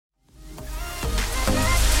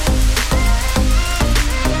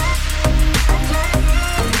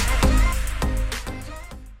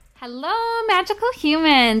Hello, magical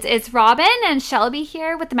humans. It's Robin and Shelby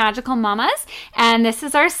here with the Magical Mamas, and this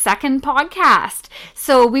is our second podcast.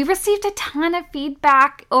 So we received a ton of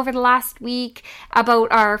feedback over the last week about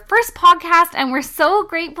our first podcast, and we're so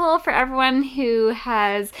grateful for everyone who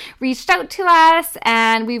has reached out to us,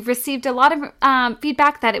 and we've received a lot of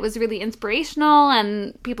feedback that it was really inspirational,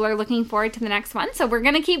 and people are looking forward to the next one. So we're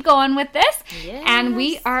going to keep going with this, and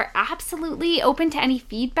we are absolutely open to any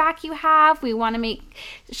feedback you have. We want to make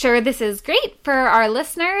sure this is great for our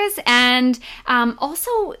listeners. And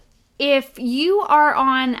also, if you are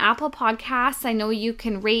on Apple Podcasts, I know you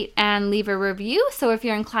can rate and leave a review. So if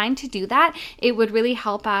you're inclined to do that, it would really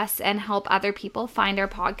help us and help other people find our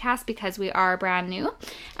podcast because we are brand new.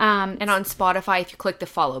 And on Spotify, if you click the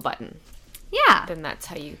follow button, then that's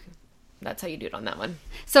how you do it on that one.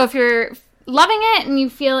 So if you're loving it and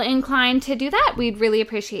you feel inclined to do that, we'd really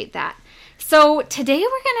appreciate that. So today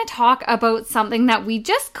we're going to talk about something that we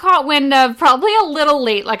just caught wind of probably a little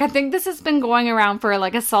late. Like, I think this has been going around for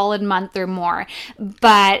like a solid month or more,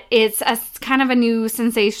 but it's a kind of a new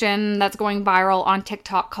sensation that's going viral on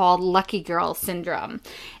TikTok called Lucky Girl Syndrome.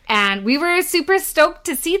 And we were super stoked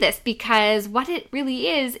to see this because what it really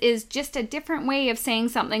is just a different way of saying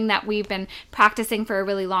something that we've been practicing for a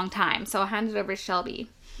really long time. So I'll hand it over to Shelby.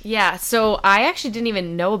 Yeah, so I actually didn't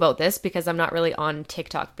even know about this because I'm not really on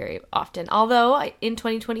TikTok very often. Although in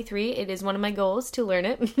 2023, it is one of my goals to learn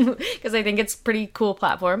it because I think it's a pretty cool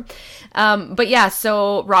platform. But yeah,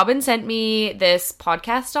 so Robin sent me this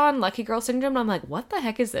podcast on Lucky Girl Syndrome. And I'm like, what the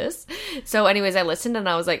heck is this? So anyways, I listened and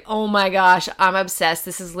I was like, oh my gosh, I'm obsessed.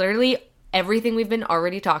 This is literally everything we've been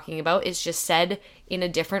already talking about. It's just said in a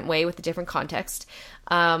different way with a different context.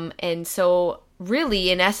 And so really,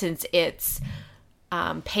 in essence, it's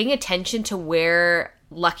paying attention to where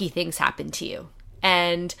lucky things happen to you.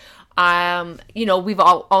 And, we've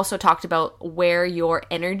also talked about where your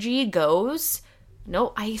energy goes.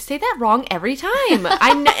 No, I say that wrong every time.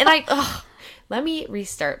 Let me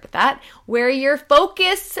restart with that. Where your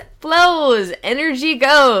focus flows, energy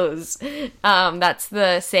goes. That's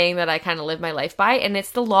the saying that I kind of live my life by, and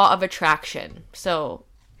it's the law of attraction. So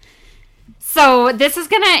this is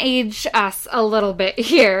going to age us a little bit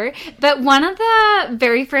here, but one of the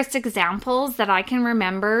very first examples that I can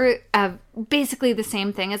remember of basically the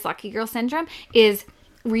same thing as Lucky Girl Syndrome is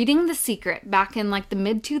reading The Secret. Back in like the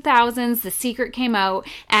mid-2000s, The Secret came out,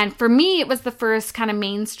 and for me, it was the first kind of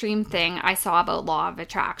mainstream thing I saw about law of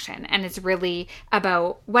attraction, and it's really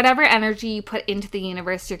about whatever energy you put into the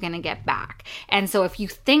universe, you're going to get back. And so if you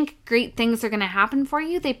think great things are going to happen for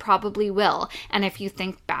you, they probably will. And if you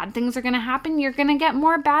think bad things are going to happen, you're going to get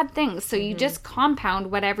more bad things. So you just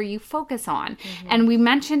compound whatever you focus on. And we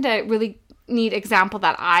mentioned a really neat example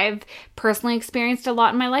that I've personally experienced a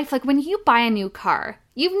lot in my life. Like when you buy a new car,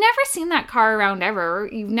 you've never seen that car around ever.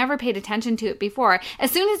 You've never paid attention to it before.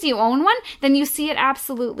 As soon as you own one, then you see it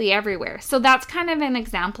absolutely everywhere. So that's kind of an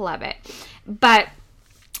example of it.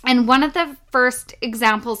 And one of the first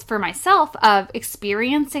examples for myself of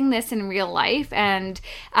experiencing this in real life and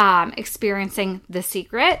experiencing The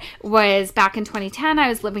Secret was back in 2010. I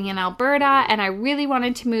was living in Alberta and I really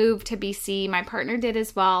wanted to move to BC. My partner did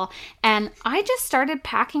as well. And I just started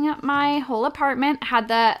packing up my whole apartment, had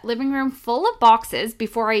the living room full of boxes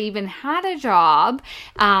before I even had a job.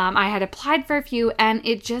 I had applied for a few and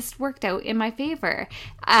it just worked out in my favor.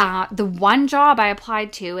 The one job I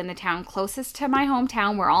applied to in the town closest to my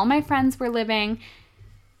hometown where all my friends were living,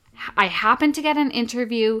 I happened to get an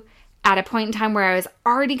interview at a point in time where I was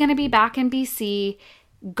already going to be back in BC,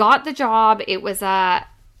 got the job. It was a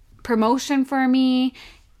promotion for me.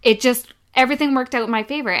 Everything worked out in my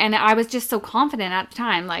favor. And I was just so confident at the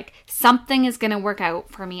time, like something is going to work out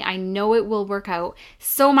for me. I know it will work out.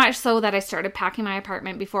 So much so that I started packing my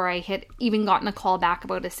apartment before I had even gotten a call back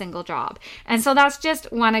about a single job. And so that's just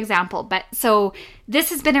one example. But so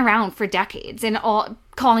this has been around for decades and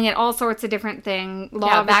calling it all sorts of different things.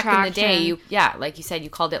 Law of attraction. Back in the day, like you said, you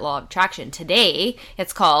called it law of attraction. Today,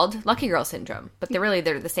 it's called Lucky Girl Syndrome. But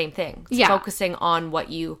they're the same thing. It's focusing on what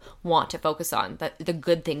you want to focus on, the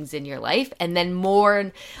good things in your life. And then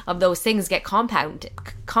more of those things get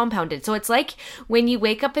compounded. So it's like when you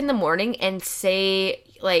wake up in the morning and say,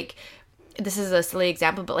 like, this is a silly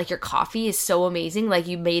example, but like your coffee is so amazing. Like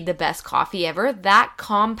you made the best coffee ever. That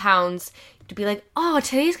compounds to be like, oh,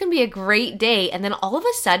 today's gonna be a great day. And then all of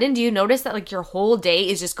a sudden, do you notice that like your whole day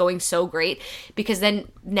is just going so great? Because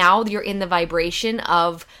then now you're in the vibration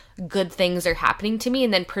of good things are happening to me,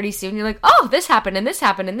 and then pretty soon you're like, oh, this happened and this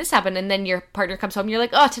happened and this happened, and then your partner comes home and you're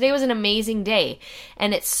like, oh, today was an amazing day.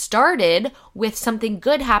 And it started with something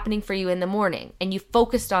good happening for you in the morning, and you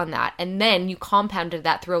focused on that, and then you compounded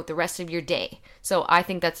that throughout the rest of your day. So I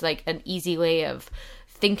think that's like an easy way of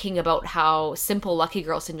thinking about how simple lucky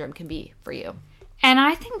girl syndrome can be for you. And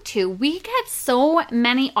I think, too, we get so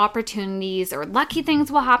many opportunities or lucky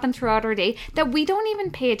things will happen throughout our day that we don't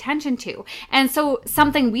even pay attention to. And so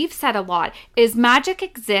something we've said a lot is magic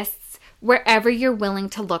exists wherever you're willing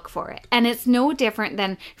to look for it. And it's no different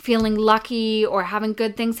than feeling lucky or having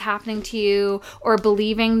good things happening to you or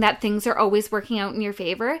believing that things are always working out in your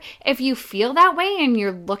favor. If you feel that way and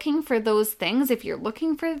you're looking for those things, if you're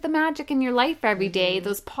looking for the magic in your life every day,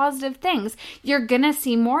 those positive things, you're gonna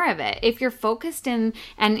see more of it. If you're focused in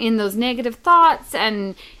those negative thoughts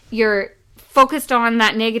and you're focused on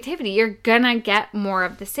that negativity, you're gonna get more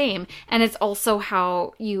of the same. And it's also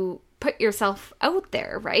how you put yourself out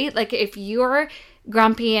there, right? Like if you're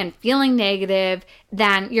grumpy and feeling negative,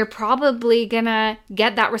 then you're probably gonna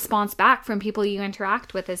get that response back from people you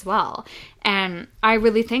interact with as well. And I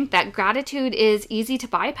really think that gratitude is easy to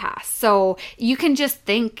bypass. So you can just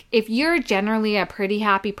think, if you're generally a pretty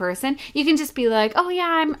happy person, you can just be like, oh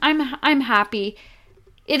yeah, I'm happy.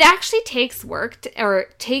 It actually takes work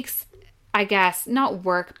takes, I guess, not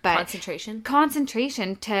work, but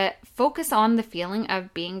concentration to focus on the feeling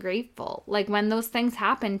of being grateful. Like when those things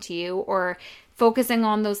happen to you, or focusing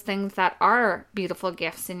on those things that are beautiful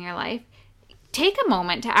gifts in your life, take a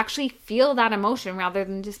moment to actually feel that emotion rather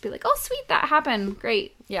than just be like, oh, sweet, that happened.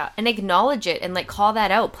 Great. Yeah, and acknowledge it and like call that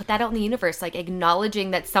out, put that out in the universe, like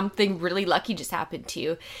acknowledging that something really lucky just happened to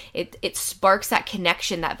you. It sparks that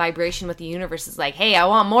connection, that vibration with the universe. Is like, hey, I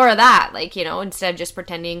want more of that. Like, you know, instead of just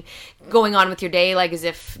pretending, going on with your day like as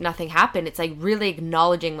if nothing happened, it's like really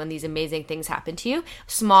acknowledging when these amazing things happen to you,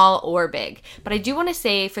 small or big. But I do want to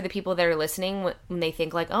say, for the people that are listening, when they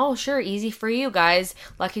think like, oh, sure, easy for you guys,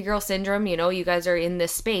 lucky girl syndrome, you know, you guys are in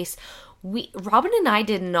this space. Robin and I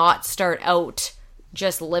did not start out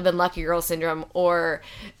just living lucky girl syndrome, or,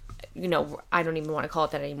 you know, I don't even want to call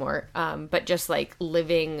it that anymore, but just like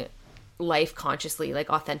living life consciously, like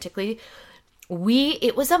authentically.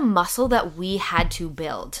 It was a muscle that we had to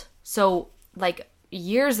build. So like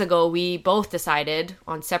years ago, we both decided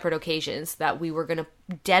on separate occasions that we were going to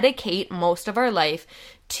dedicate most of our life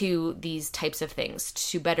to these types of things,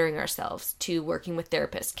 to bettering ourselves, to working with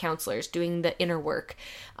therapists, counselors, doing the inner work.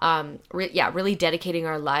 Really dedicating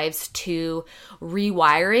our lives to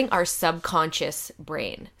rewiring our subconscious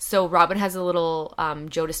brain. So Robin has a little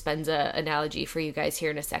Joe Dispenza analogy for you guys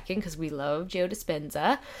here in a second, because we love Joe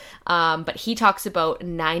Dispenza. But he talks about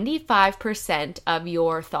 95% of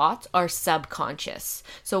your thoughts are subconscious.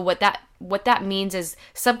 So what that means is,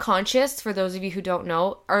 subconscious, for those of you who don't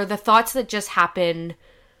know, are the thoughts that just happen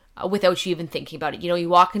without you even thinking about it. You know, you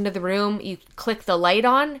walk into the room, you click the light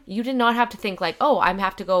on, you did not have to think like, oh, I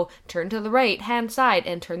have to go turn to the right hand side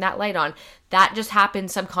and turn that light on. That just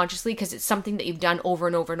happens subconsciously because it's something that you've done over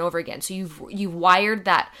and over and over again. So you've wired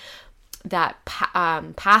that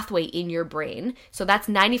pathway in your brain. So that's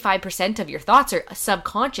 95% of your thoughts are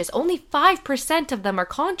subconscious. Only 5% of them are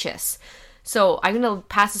conscious. So I'm going to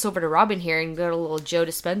pass this over to Robin here and go a little Joe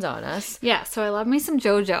Dispenza on us. Yeah, so I love me some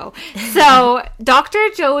JoJo. So Dr.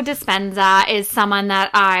 Joe Dispenza is someone that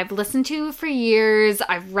I've listened to for years.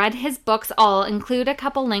 I've read his books. I'll include a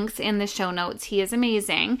couple links in the show notes. He is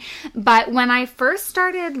amazing. But when I first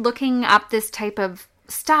started looking up this type of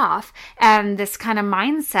stuff and this kind of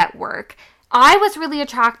mindset work, I was really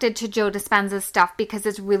attracted to Joe Dispenza's stuff because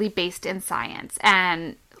it's really based in science.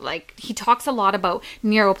 And like, he talks a lot about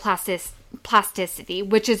neuroplasticity,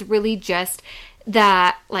 which is really just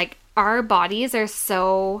that, like, our bodies are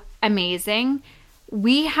so amazing.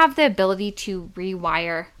 We have the ability to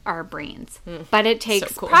rewire our brains, but it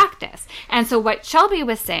takes practice. And so what Shelby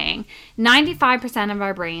was saying, 95% of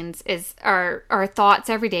our brains is our thoughts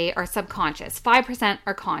every day are subconscious. 5%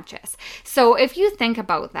 are conscious. So if you think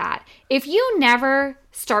about that, if you never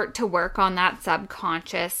start to work on that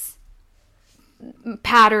subconscious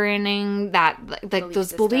patterning, that like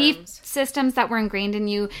those belief systems that were ingrained in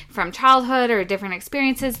you from childhood or different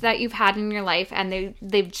experiences that you've had in your life, and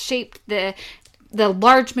they've shaped the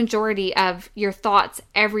large majority of your thoughts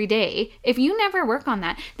every day. If you never work on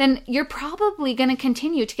that, then you're probably going to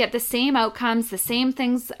continue to get the same outcomes, the same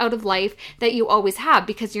things out of life that you always have,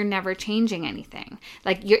 because you're never changing anything.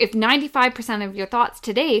 Like, if 95% of your thoughts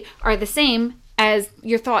today are the same as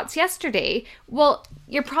your thoughts yesterday, well,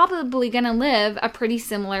 you're probably going to live a pretty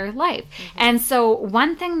similar life. Mm-hmm. And so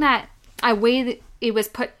one thing that it was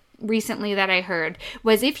put recently that I heard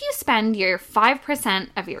was if you spend your 5%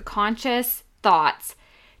 of your conscious thoughts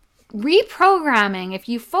reprogramming, if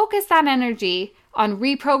you focus that energy on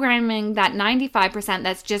reprogramming that 95%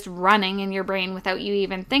 that's just running in your brain without you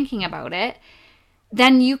even thinking about it,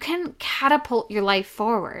 then you can catapult your life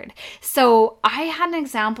forward. So I had an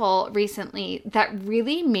example recently that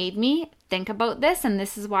really made me think about this, and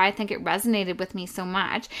this is why I think it resonated with me so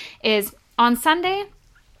much, is on Sunday,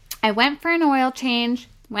 I went for an oil change,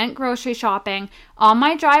 went grocery shopping. On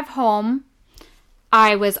my drive home,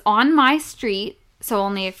 I was on my street, so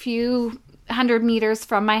only a few hundred meters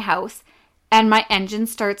from my house, and my engine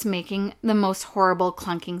starts making the most horrible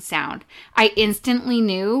clunking sound. I instantly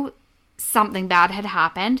knew something bad had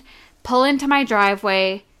happened. Pull into my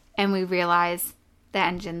driveway, and we realize the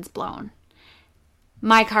engine's blown.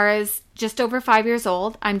 My car is just over 5 years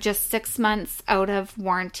old. I'm just 6 months out of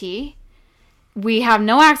warranty. We have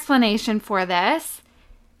no explanation for this.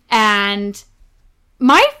 And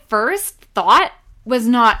my first thought was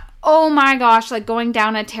not, oh my gosh, like going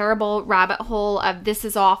down a terrible rabbit hole of this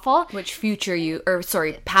is awful. Which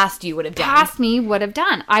past you would have done. Past me would have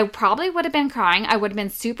done. I probably would have been crying. I would have been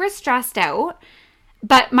super stressed out.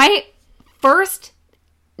 But my first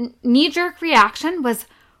knee-jerk reaction was,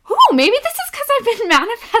 maybe this is because I've been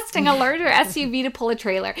manifesting a larger SUV to pull a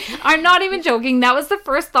trailer. I'm not even joking. That was the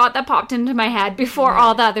first thought that popped into my head before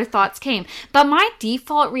all the other thoughts came. But my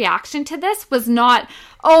default reaction to this was not,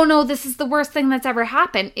 oh no, this is the worst thing that's ever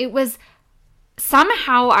happened. It was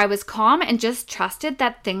somehow I was calm and just trusted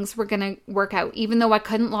that things were going to work out, even though I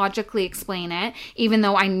couldn't logically explain it, even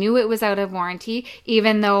though I knew it was out of warranty,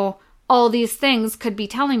 even though all these things could be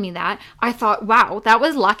telling me that. I thought, wow, that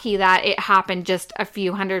was lucky that it happened just a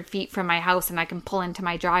few hundred feet from my house and I can pull into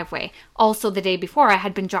my driveway. Also, the day before, I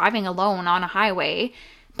had been driving alone on a highway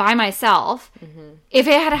by myself. Mm-hmm. If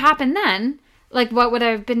it had happened then, like what would I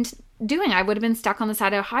have been doing? I would have been stuck on the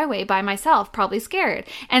side of a highway by myself, probably scared.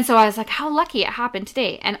 And so I was like, how lucky it happened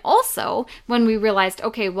today. And also, when we realized,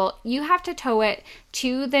 okay, well, you have to tow it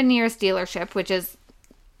to the nearest dealership, which is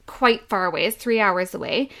quite far away, it's 3 hours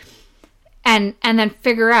away. And then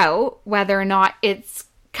figure out whether or not it's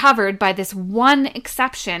covered by this one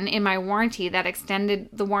exception in my warranty that extended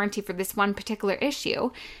the warranty for this one particular issue.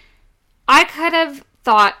 I could have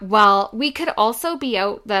thought, well, we could also be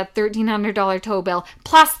out the $1,300 tow bill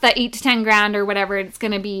plus the $8 to $10,000 or whatever it's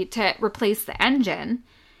going to be to replace the engine.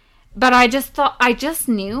 But I just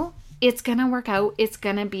knew it's going to work out. It's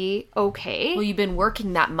going to be okay. Well, you've been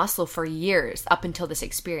working that muscle for years up until this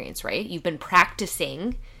experience, right? You've been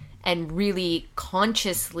practicing and really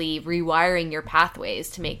consciously rewiring your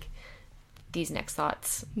pathways to make these next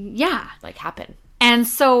thoughts happen. And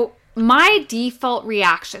so my default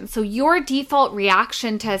reaction, so your default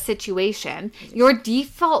reaction to a situation, your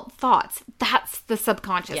default thoughts, that's the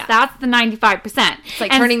subconscious. Yeah. That's the 95%. It's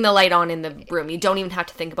like turning the light on in the room. You don't even have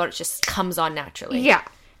to think about it. It just comes on naturally. Yeah.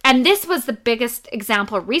 And this was the biggest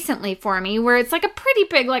example recently for me where it's like a pretty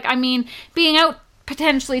big, being out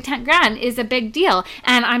potentially $10,000 is a big deal.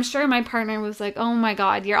 And I'm sure my partner was like, oh my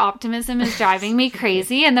God, your optimism is driving me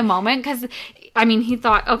crazy in the moment. Because, he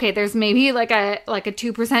thought, okay, there's maybe like a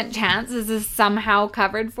 2% chance this is somehow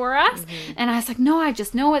covered for us. Mm-hmm. And I was like, no, I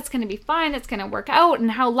just know it's going to be fine. It's going to work out.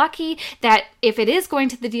 And how lucky that if it is going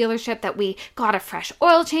to the dealership that we got a fresh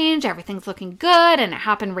oil change, everything's looking good. And it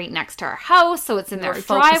happened right next to our house. So it's in their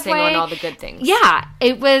driveway. Focusing on all the good things. Yeah,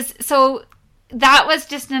 it was so... That was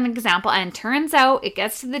just an example, and turns out it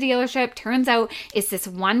gets to the dealership, turns out it's this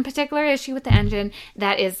one particular issue with the engine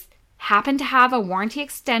that happened to have a warranty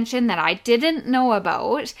extension that I didn't know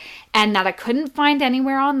about and that I couldn't find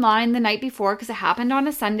anywhere online the night before because it happened on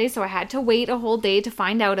a Sunday, so I had to wait a whole day to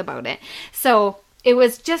find out about it. So it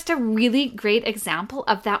was just a really great example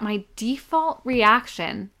of that my default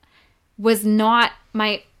reaction was not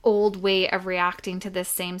my old way of reacting to this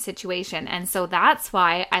same situation. And so that's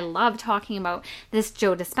why I love talking about this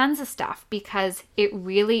Joe Dispenza stuff, because it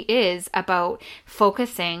really is about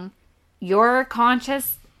focusing your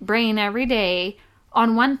conscious brain every day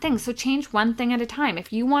on one thing. So change one thing at a time.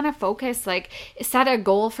 If you want to focus, set a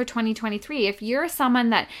goal for 2023. If you're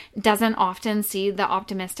someone that doesn't often see the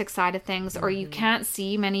optimistic side of things, or you can't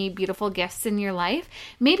see many beautiful gifts in your life,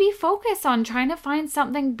 maybe focus on trying to find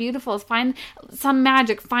something beautiful, find some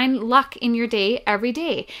magic, find luck in your day every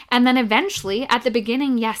day. And then eventually at the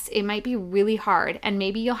beginning, yes, it might be really hard. And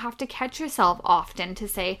maybe you'll have to catch yourself often to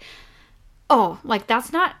say, oh,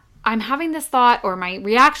 that's not, I'm having this thought, or my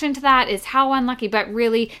reaction to that is how unlucky, but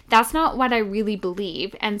really that's not what I really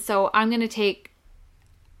believe. And so I'm going to take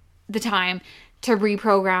the time to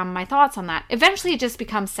reprogram my thoughts on that. Eventually it just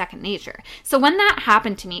becomes second nature. So when that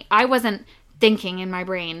happened to me, I wasn't thinking in my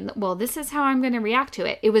brain, well, this is how I'm going to react to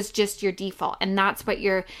it. It was just your default. And that's what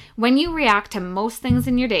when you react to most things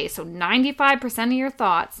in your day, so 95% of your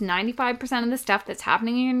thoughts, 95% of the stuff that's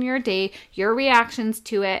happening in your day, your reactions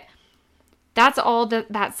to it, that's all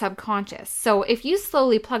that's subconscious. So if you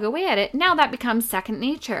slowly plug away at it, now that becomes second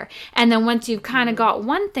nature. And then once you've kind of got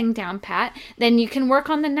one thing down pat, then you can work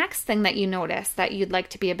on the next thing that you notice that you'd like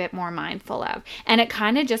to be a bit more mindful of. And it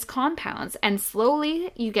kind of just compounds. And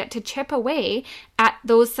slowly you get to chip away at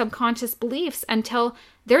those subconscious beliefs until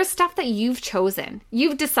there's stuff that you've chosen.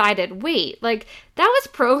 You've decided, wait, like that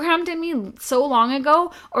was programmed in me so long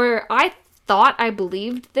ago, or I thought I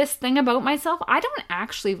believed this thing about myself. I don't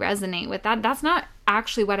actually resonate with that. That's not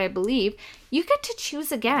actually what I believe. You get to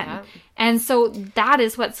choose again. Yeah. And so that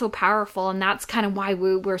is what's so powerful. And that's kind of why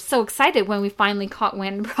we were so excited when we finally caught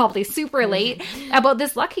wind, probably super late, about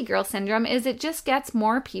this Lucky Girl syndrome, is it just gets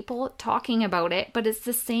more people talking about it. But it's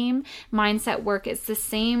the same mindset work. It's the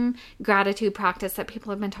same gratitude practice that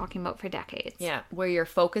people have been talking about for decades. Yeah. Where your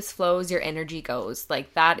focus flows, your energy goes.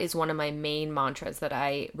 Like that is one of my main mantras that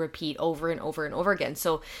I repeat over and over and over again.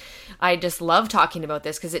 So I just love talking about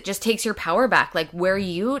this because it just takes your power back. Like where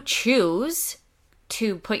you choose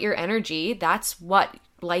to put your energy, that's what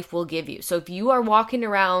life will give you. So if you are walking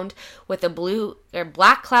around with a blue or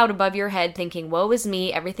black cloud above your head thinking, woe is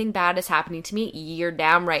me, everything bad is happening to me, you're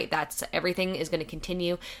damn right. That's everything is going to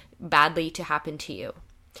continue badly to happen to you.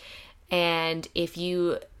 And if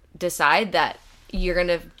you decide that you're going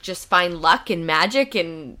to just find luck and magic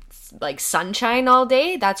and like sunshine all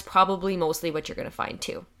day, that's probably mostly what you're going to find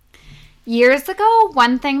too. Years ago,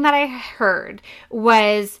 one thing that I heard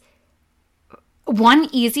was one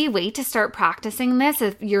easy way to start practicing this,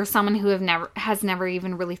 if you're someone who has never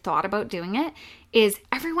even really thought about doing it, is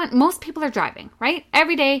most people are driving, right?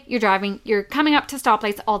 Every day you're driving, you're coming up to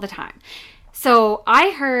stoplights all the time. So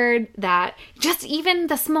I heard that just even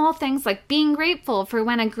the small things like being grateful for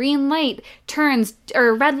when a green light turns or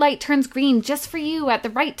a red light turns green just for you at the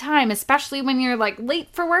right time, especially when you're like late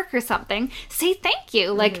for work or something, say thank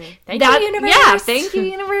you. Like thank you, universe. Yeah, thank you,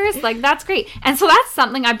 universe. Like that's great. And so that's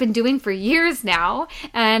something I've been doing for years now.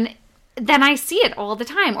 And then I see it all the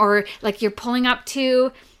time. Or like you're pulling up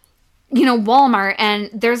to, Walmart and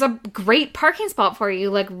there's a great parking spot for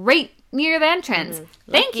you, like right near the entrance.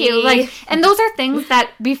 Thank you. And those are things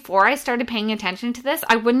that before I started paying attention to this,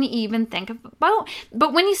 I wouldn't even think about.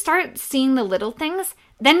 But when you start seeing the little things,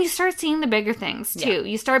 then you start seeing the bigger things too. Yeah.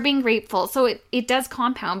 You start being grateful. So it does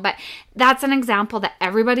compound, but that's an example that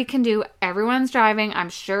everybody can do. Everyone's driving. I'm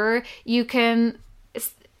sure you can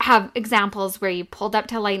have examples where you pulled up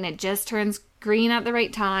to a light and it just turns green at the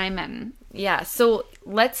right time. And yeah, so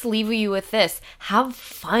let's leave you with this. Have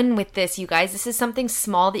fun with this, you guys. This is something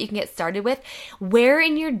small that you can get started with. Where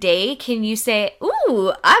in your day can you say,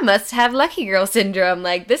 ooh, I must have Lucky Girl syndrome.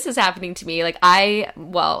 Like, this is happening to me. Like,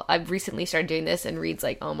 I've recently started doing this and Reed's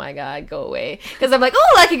like, oh my God, go away. Because I'm like,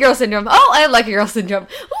 oh, Lucky Girl syndrome. Oh, I have Lucky Girl syndrome.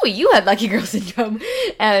 Oh, you have Lucky Girl syndrome.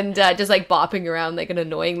 And just like bopping around like an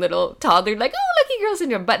annoying little toddler, like, oh, Lucky Girl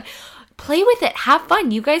syndrome. But play with it. Have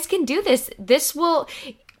fun. You guys can do this.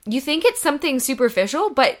 You think it's something superficial,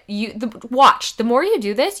 but watch. The more you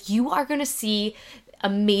do this, you are going to see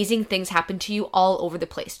amazing things happen to you all over the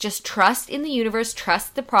place. Just trust in the universe,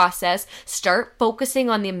 trust the process, start focusing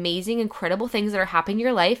on the amazing, incredible things that are happening in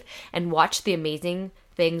your life, and watch the amazing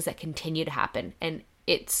things that continue to happen. And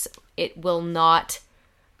it'll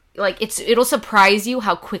surprise you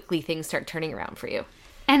how quickly things start turning around for you.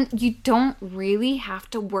 And you don't really have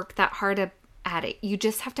to work that hard at it. You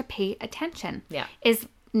just have to pay attention. Yeah.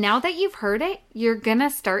 Now that you've heard it, you're going to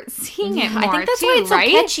start seeing it more, I think that's why it's so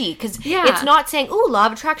catchy. Because it's not saying, ooh, law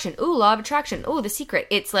of attraction. Ooh, law of attraction. Ooh, The Secret.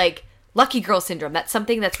 It's like Lucky Girl syndrome. That's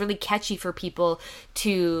something that's really catchy for people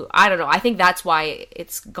to, I don't know. I think that's why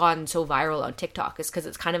it's gone so viral on TikTok, is because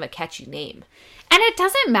it's kind of a catchy name. And it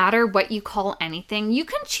doesn't matter what you call anything. You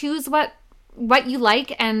can choose what you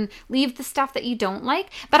like and leave the stuff that you don't like.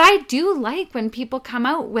 But I do like when people come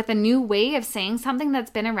out with a new way of saying something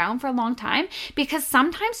that's been around for a long time, because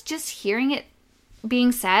sometimes just hearing it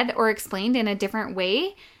being said or explained in a different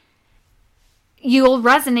way, you'll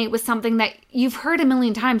resonate with something that you've heard a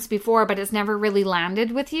million times before, but it's never really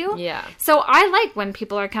landed with you. Yeah. So I like when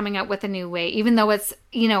people are coming up with a new way, even though it's,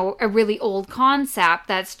 a really old concept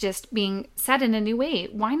that's just being said in a new way.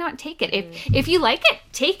 Why not take it? If you like it,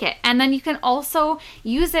 take it. And then you can also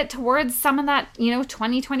use it towards some of that,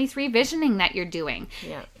 2023 visioning that you're doing.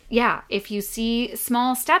 Yeah. Yeah. If you see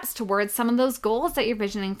small steps towards some of those goals that you're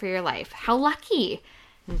visioning for your life, how lucky.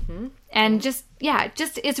 Mm-hmm. And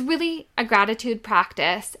it's really a gratitude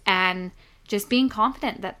practice, and just being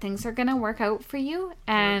confident that things are going to work out for you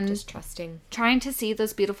and just trusting, trying to see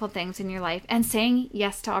those beautiful things in your life and saying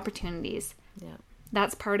yes to opportunities. Yeah.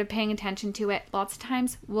 That's part of paying attention to it. Lots of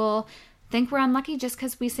times we'll think we're unlucky just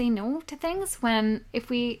because we say no to things, when if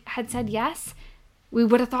we had said yes, we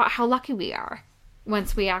would have thought how lucky we are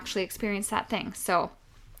once we actually experience that thing. So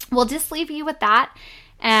we'll just leave you with that.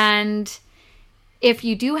 And if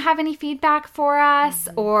you do have any feedback for us,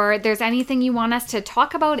 or there's anything you want us to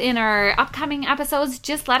talk about in our upcoming episodes,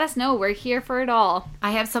 just let us know. We're here for it all.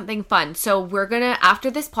 I have something fun. So we're going to,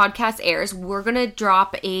 after this podcast airs, we're going to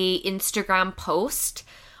drop a Instagram post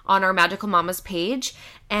on our Magical Mamas page,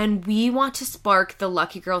 and we want to spark the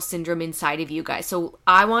lucky girl syndrome inside of you guys. So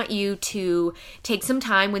I want you to take some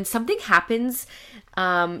time when something happens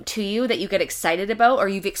to you that you get excited about, or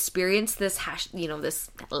you've experienced this this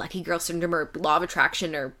lucky girl syndrome or law of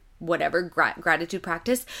attraction or whatever gratitude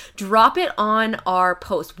practice, drop it on our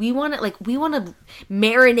post. We want to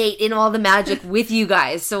marinate in all the magic with you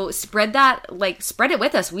guys. So spread it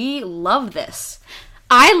with us. We love this.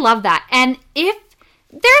 I love that. And if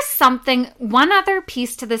there's one other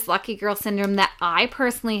piece to this lucky girl syndrome that I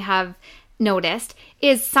personally have noticed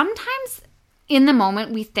is sometimes in the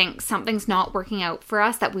moment we think something's not working out for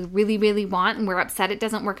us that we really, really want, and we're upset it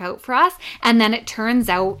doesn't work out for us. And then it turns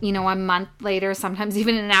out, a month later, sometimes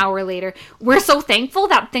even an hour later, we're so thankful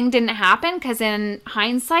that thing didn't happen, because in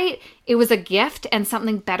hindsight, it was a gift and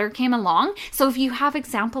something better came along. So if you have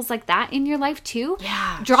examples like that in your life too,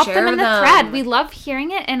 drop them in the thread. We love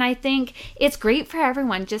hearing it. And I think it's great for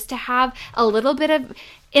everyone just to have a little bit of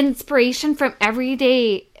inspiration from every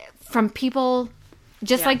day from people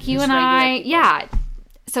just like you and I. Yeah.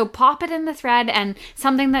 So pop it in the thread. And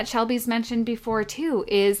something that Shelby's mentioned before too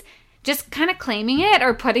is just kind of claiming it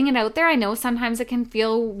or putting it out there. I know sometimes it can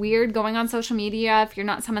feel weird going on social media if you're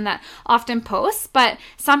not someone that often posts, but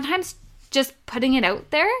sometimes just putting it out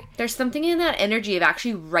there. There's something in that energy of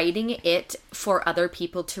actually writing it for other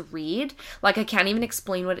people to read. Like, I can't even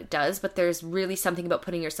explain what it does, but there's really something about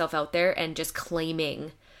putting yourself out there and just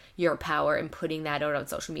claiming your power and putting that out on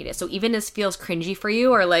social media. So even if it feels cringy for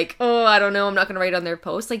you, or like, oh, I don't know, I'm not going to write on their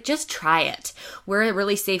post, like, just try it. We're a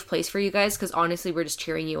really safe place for you guys, because honestly, we're just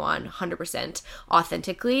cheering you on 100%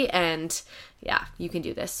 authentically. And yeah, you can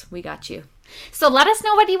do this. We got you. So let us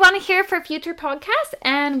know what you want to hear for future podcasts,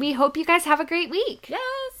 and we hope you guys have a great week.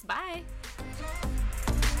 Yes, bye.